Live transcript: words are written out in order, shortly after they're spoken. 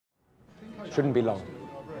Shouldn't be long.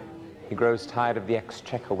 He grows tired of the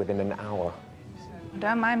exchequer within an hour.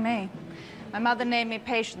 Don't mind me. My mother named me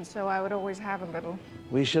Patience, so I would always have a little.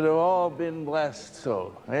 We should have all been blessed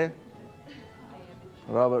so, eh?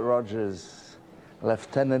 Robert Rogers,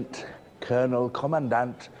 Lieutenant Colonel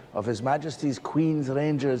Commandant of His Majesty's Queen's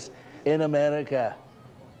Rangers in America,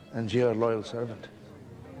 and your loyal servant.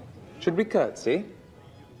 Should we curtsy?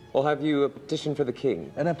 Or have you a petition for the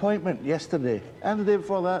king? An appointment yesterday, and the day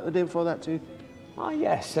before that too. Ah,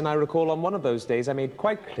 yes, and I recall on one of those days I made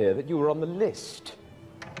quite clear that you were on the list.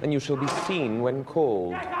 And you shall be seen when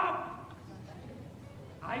called. Shut up!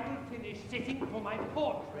 I will finish sitting for my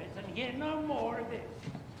portrait and hear no more of this.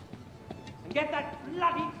 And get that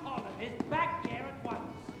bloody columnist back here at once.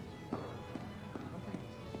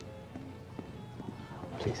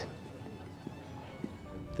 Please.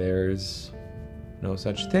 There's no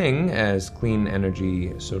such thing as clean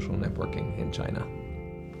energy social networking in China.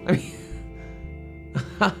 I mean,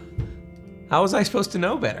 how was I supposed to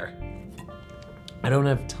know better? I don't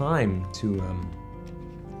have time to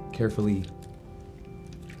carefully,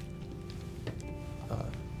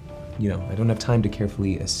 I don't have time to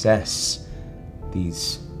carefully assess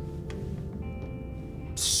these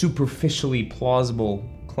superficially plausible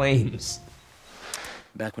claims.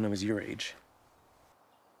 Back when I was your age,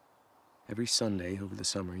 every Sunday over the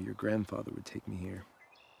summer, your grandfather would take me here.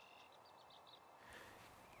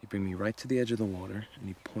 He'd bring me right to the edge of the water, and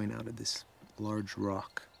he'd point out at this large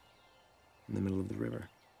rock in the middle of the river.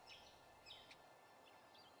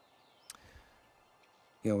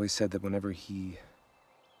 He always said that whenever he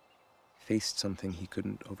faced something he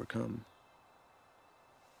couldn't overcome,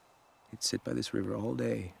 he'd sit by this river all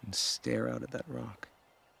day and stare out at that rock.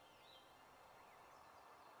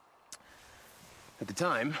 At the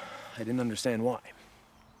time, I didn't understand why.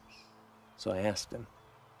 So I asked him.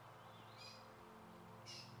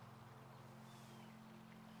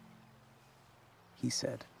 He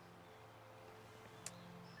said,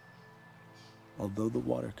 although the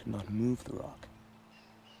water could not move the rock,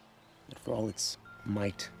 that for all its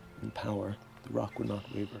might and power, the rock would not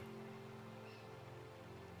waver.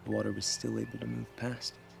 The water was still able to move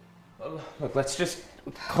past it. Well, look, let's just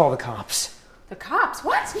call the cops. The cops?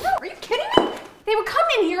 What? No, are you kidding me? They would come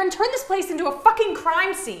in here and turn this place into a fucking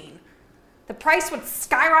crime scene. The price would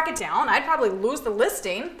skyrocket down. I'd probably lose the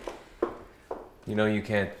listing. You know you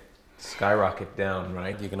can't skyrocket down,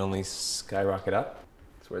 right? You can only skyrocket up.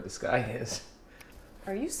 That's where the sky is.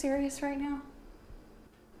 Are you serious right now?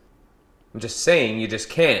 I'm just saying you just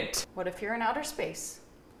can't. What if you're in outer space?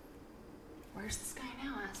 Where's the sky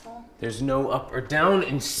now, asshole? There's no up or down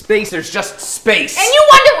in space, there's just space. And you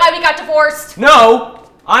wonder why we got divorced! No!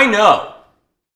 I know!